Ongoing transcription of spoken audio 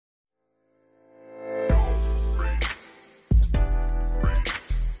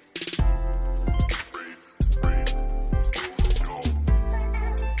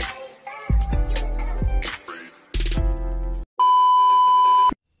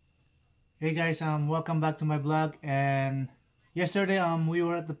Hey guys, welcome back to my vlog. And yesterday we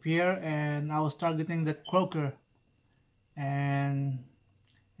were at the pier and I was targeting that croaker, and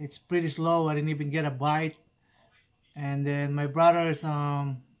it's pretty slow. I didn't even get a bite. And then my brother is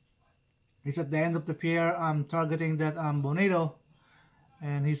at the end of the pier. I'm targeting that bonito,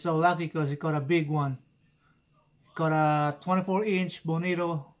 and he's so lucky because he caught a big one. He caught a 24-inch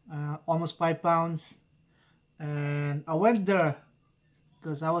bonito, almost 5 pounds. And I went there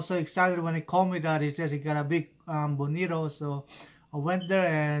because I was so excited when he called me that he says he got a big bonito. So I went there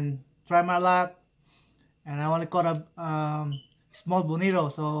and tried my luck, and I only caught a small bonito,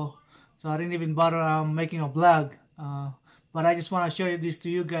 so I didn't even bother making a vlog, but I just want to show this to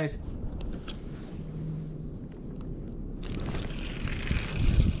you guys.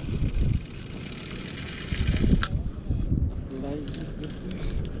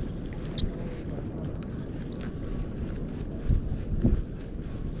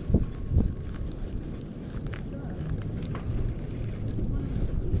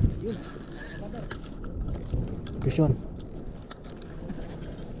 Question.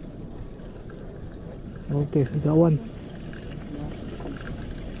 Okay, we got one.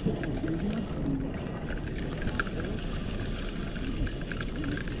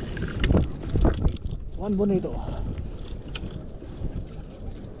 One bonito.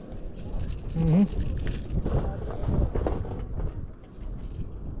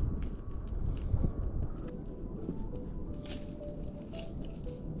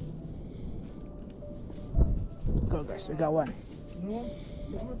 Go guys, we got one.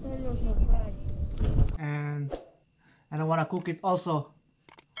 And I want to cook it also.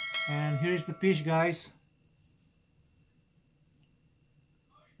 And here is the fish, guys.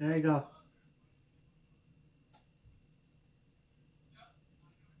 There you go.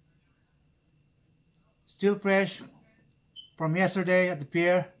 Still fresh from yesterday at the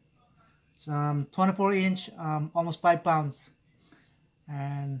pier. It's 24-inch, almost 5 pounds.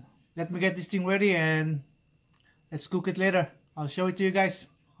 And let me get this thing ready and let's cook it later. I'll show it to you guys.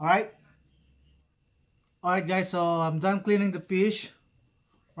 Alright guys, so I'm done cleaning the fish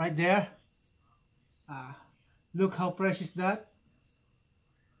right there. Look how fresh is that.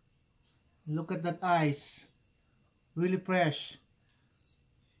 Look at that eyes, really fresh.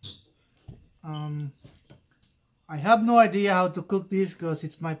 I have no idea how to cook this because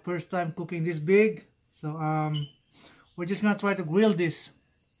it's my first time cooking this big. So we're just gonna try to grill this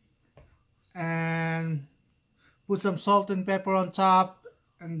and put some salt and pepper on top.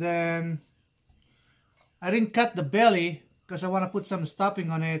 And then I didn't cut the belly because I want to put some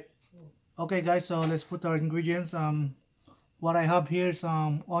stuffing on it. Okay guys, so let's put our ingredients. What I have here is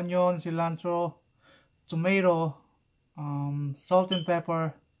onion, cilantro, tomato, salt and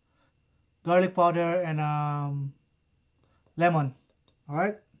pepper, garlic powder, and lemon.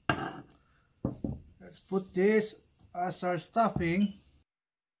 Alright, let's put this as our stuffing.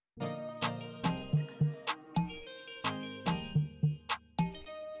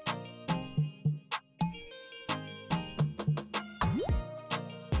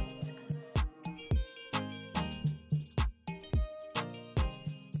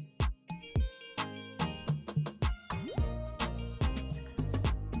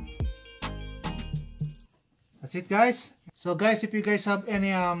 That's it guys. So guys, if you guys have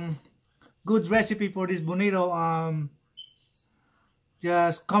any good recipe for this bonito,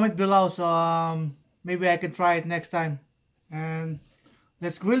 just comment below, so maybe I can try it next time. And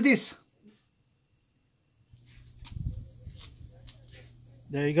let's grill this.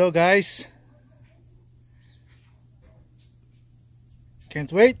 There you go guys.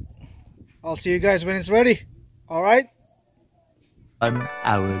 Can't wait. I'll see you guys when it's ready. Alright? 1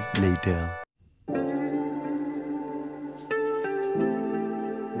 hour later.